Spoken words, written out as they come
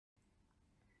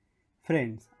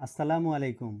Friends, Assalamu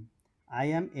alaikum. I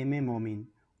am M.A. Momin.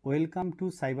 Welcome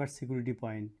to Cyber Security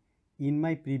Point. In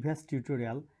my previous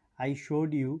tutorial, I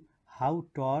showed you how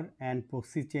TOR and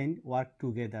ProxyChain work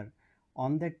together.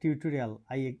 On that tutorial,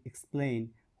 I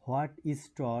explained what is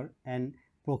TOR and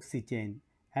ProxyChain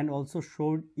and also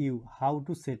showed you how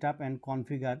to set up and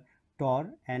configure TOR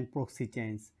and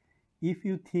ProxyChains. If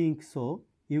you think so,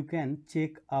 you can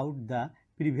check out the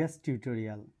previous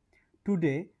tutorial.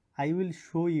 Today, I will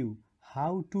show you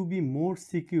how to be more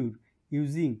secure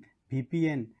using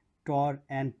VPN, TOR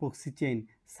and ProxyChain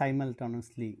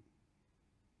simultaneously.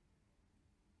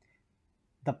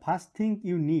 The first thing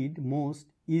you need most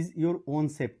is your own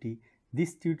safety.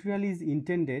 This tutorial is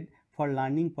intended for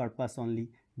learning purpose only.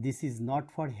 This is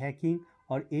not for hacking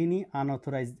or any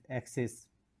unauthorized access.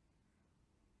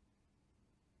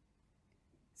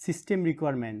 System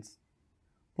requirements: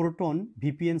 Proton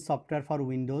VPN software for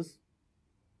Windows,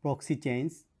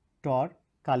 ProxyChains, TOR,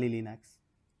 Kali Linux.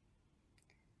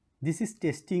 This is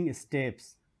testing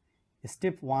steps.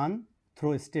 Step 1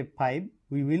 through step 5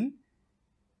 we will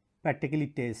practically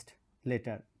test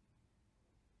later.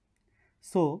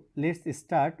 So let's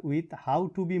start with how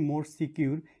to be more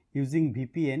secure using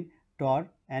VPN,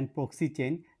 TOR and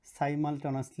ProxyChain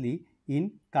simultaneously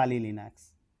in Kali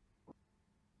Linux.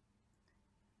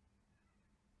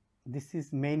 This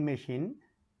is main machine.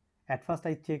 At first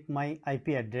I check my IP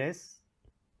address,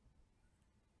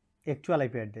 actual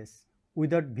IP address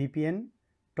without VPN,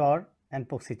 TOR and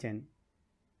ProxyChain.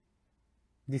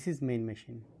 This is main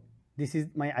machine. This is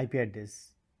my IP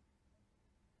address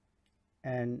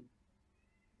and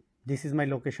this is my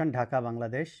location, Dhaka,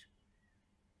 Bangladesh.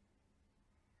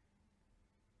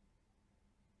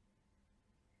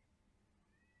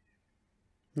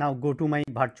 Now go to my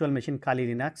virtual machine Kali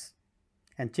Linux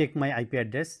and check my IP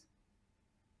address.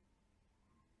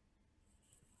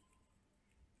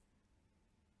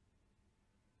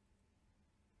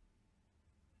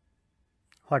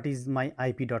 What is my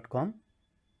IP.com?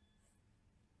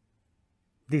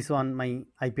 This one my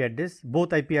IP address.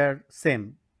 Both IP are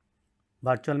same,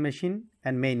 virtual machine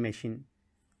and main machine,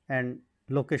 and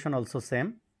location also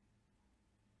same.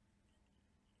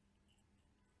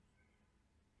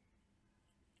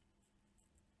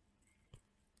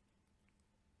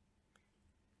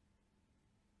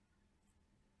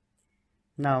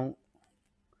 Now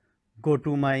go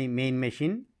to my main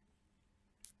machine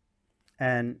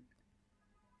and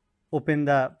open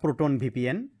the Proton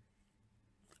VPN.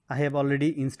 I have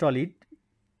already installed it.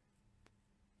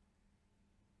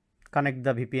 Connect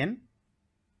the VPN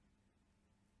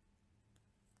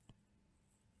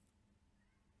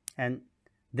and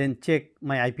then check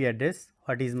my IP address.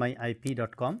 What is my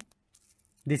IP.com?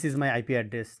 This is my IP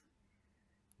address.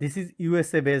 This is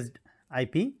USA based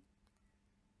IP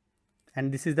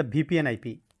and this is the VPN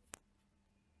IP.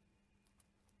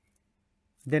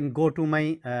 Then go to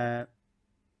my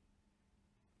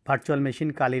virtual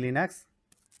machine Kali Linux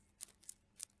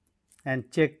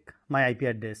and check my IP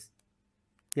address.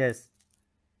 Yes,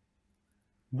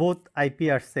 both IP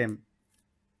are same.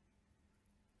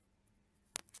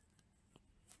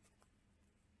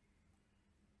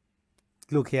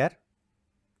 Look here.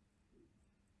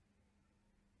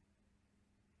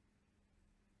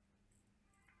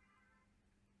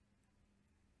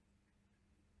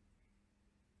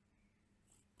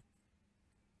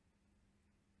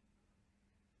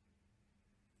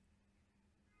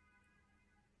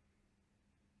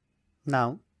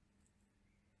 Now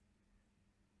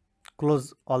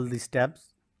close all these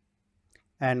tabs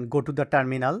and go to the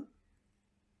terminal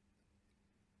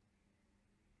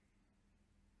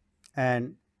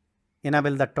and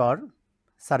enable the TOR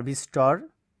service TOR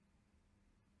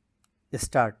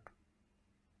start.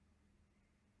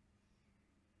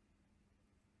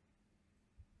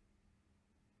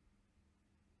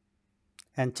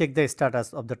 And check the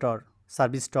status of the TOR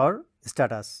service TOR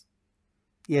status.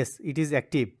 Yes, it is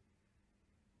active.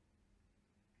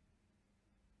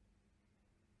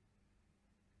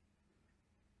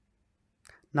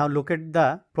 Now look at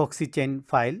the ProxyChain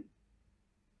file.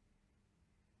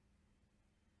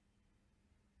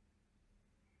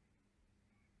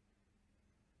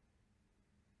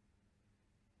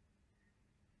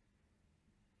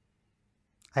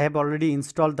 I have already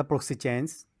installed the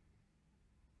ProxyChains.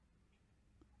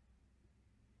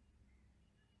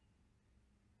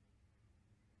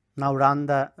 Now run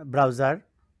the browser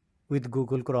with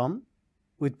Google Chrome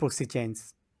with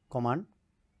ProxyChains command.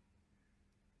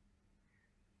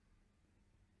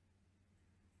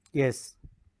 Yes,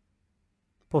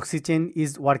 ProxyChain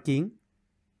is working.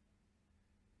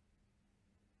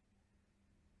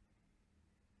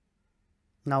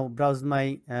 Now browse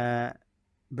my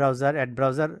browser. At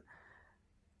browser,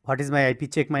 what is my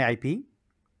IP? Check my IP.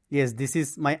 Yes, this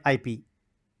is my IP.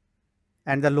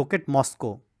 And the locate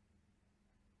Moscow,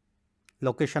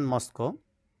 location Moscow.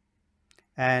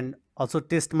 And also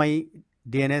test my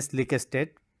DNS leak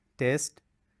state, test.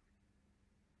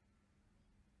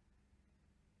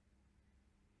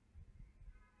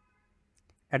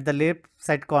 At the left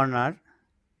side corner,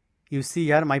 you see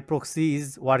here my proxy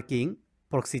is working,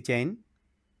 proxy chain.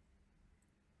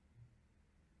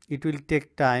 It will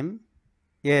take time.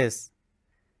 Yes,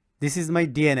 this is my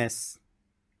DNS.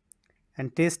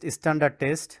 And test standard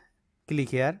test, click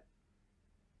here.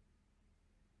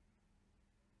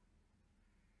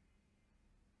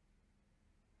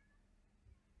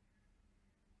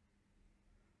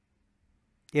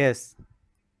 Yes,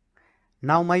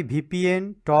 now my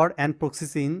VPN, TOR and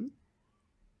ProxyChains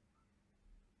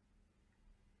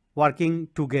working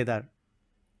together.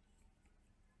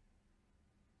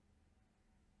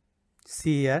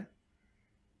 See here.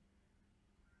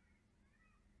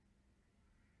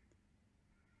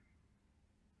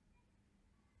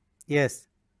 Yes,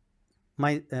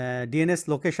 my DNS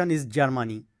location is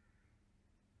Germany.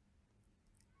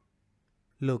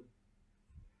 Look.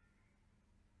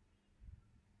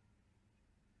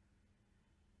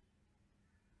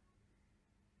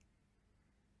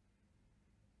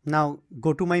 Now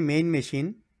go to my main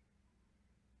machine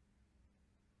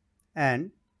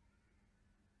and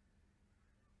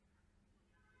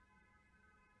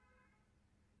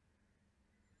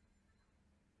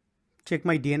check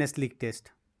my DNS leak test.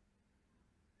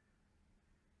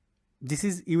 This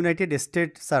is United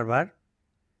States server.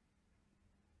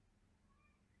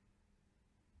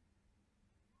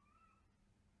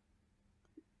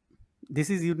 This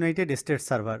is United States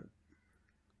server.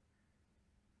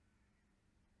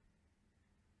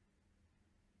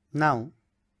 Now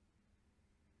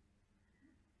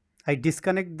I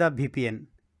disconnect the VPN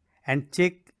and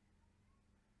check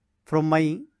from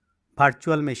my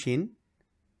virtual machine.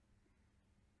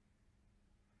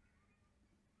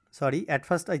 Sorry, at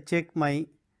first I check my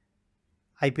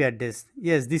IP address.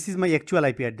 Yes, this is my actual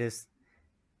IP address.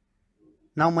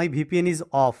 Now my VPN is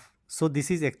off, so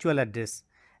this is actual address.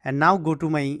 And now go to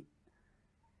my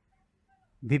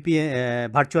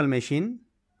VPN virtual machine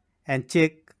and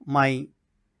check my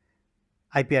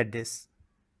IP address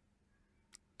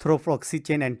through proxy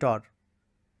chain and TOR.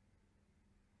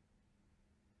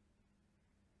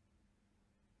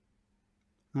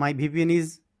 My VPN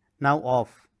is now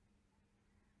off.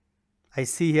 I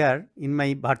see here in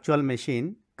my virtual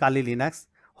machine Kali Linux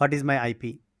what is my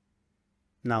IP.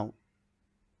 Now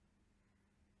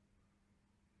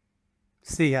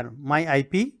see here my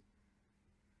IP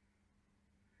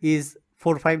is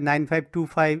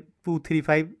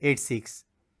 4595252356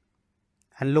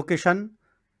 and location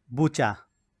Bucha.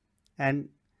 And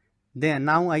then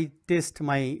now I test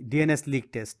my DNS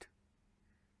leak test.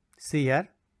 See here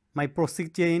my proxy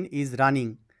chain is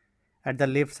running at the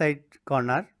left side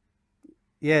corner.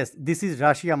 Yes, this is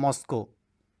Russia, Moscow.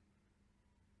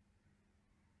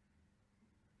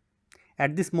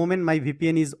 At this moment my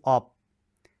VPN is off.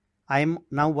 I am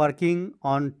now working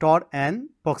on TOR and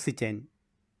proxy chain.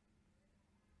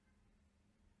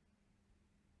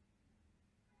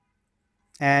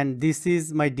 And this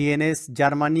is my DNS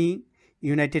Germany,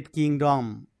 United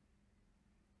Kingdom.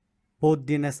 Both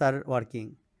DNS are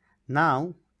working.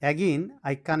 Now again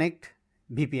I connect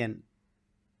VPN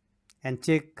and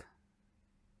check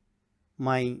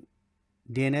my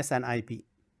DNS and IP.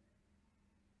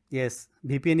 Yes,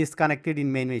 VPN is connected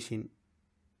in main machine.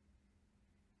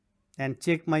 And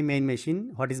check my main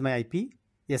machine. What is my IP?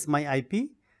 Yes, my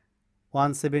IP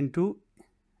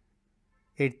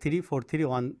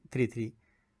 172.83.43.133.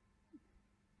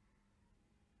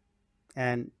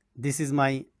 And this is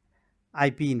my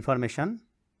IP information.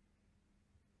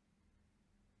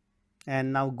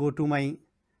 And now go to my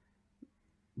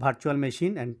virtual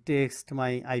machine and test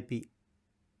my IP.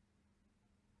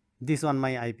 This one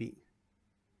my IP.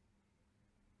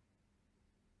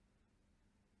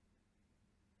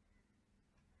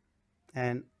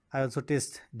 And I also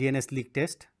test DNS leak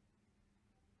test.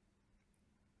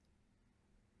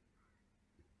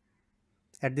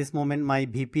 At this moment my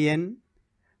VPN,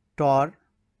 TOR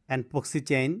and proxy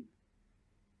chain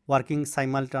working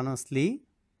simultaneously.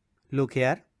 Look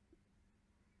here.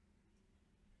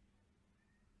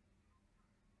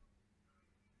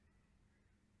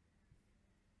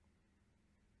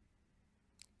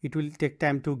 It will take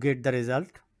time to get the result.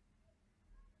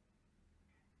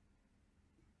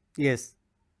 Yes,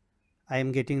 I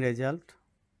am getting result.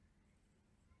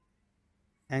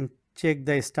 And check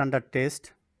the standard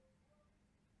test.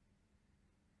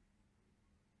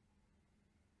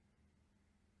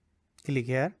 Click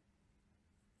here.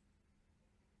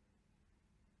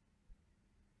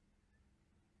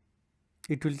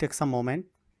 It will take some moment.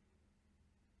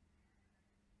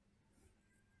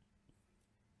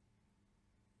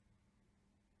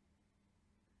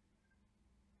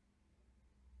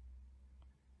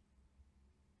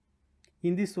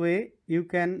 In this way, you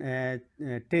can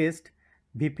test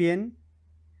VPN,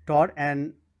 TOR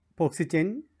and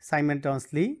ProxyChain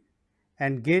simultaneously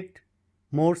and get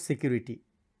more security.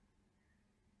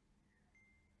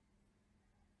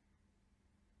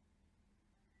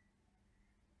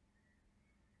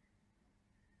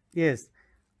 Yes,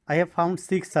 I have found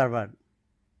 6 server.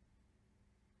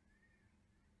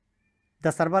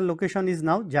 The server location is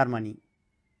now Germany.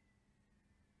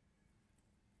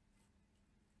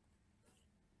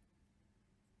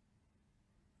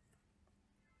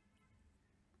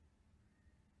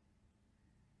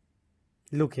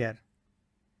 Look here.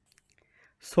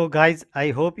 So guys,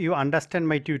 I hope you understand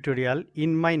my tutorial.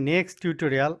 In my next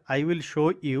tutorial, I will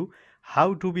show you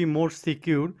how to be more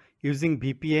secure using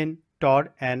VPN,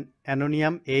 TOR and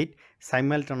Anonymity 8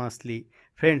 simultaneously.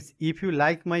 Friends, if you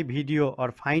like my video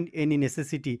or find any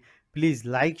necessity, please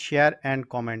like, share and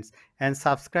comments and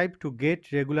subscribe to get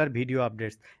regular video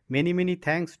updates. Many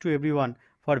thanks to everyone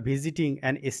for visiting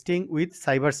and staying with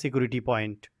Cybersecurity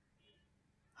Point.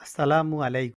 Assalamu alaikum.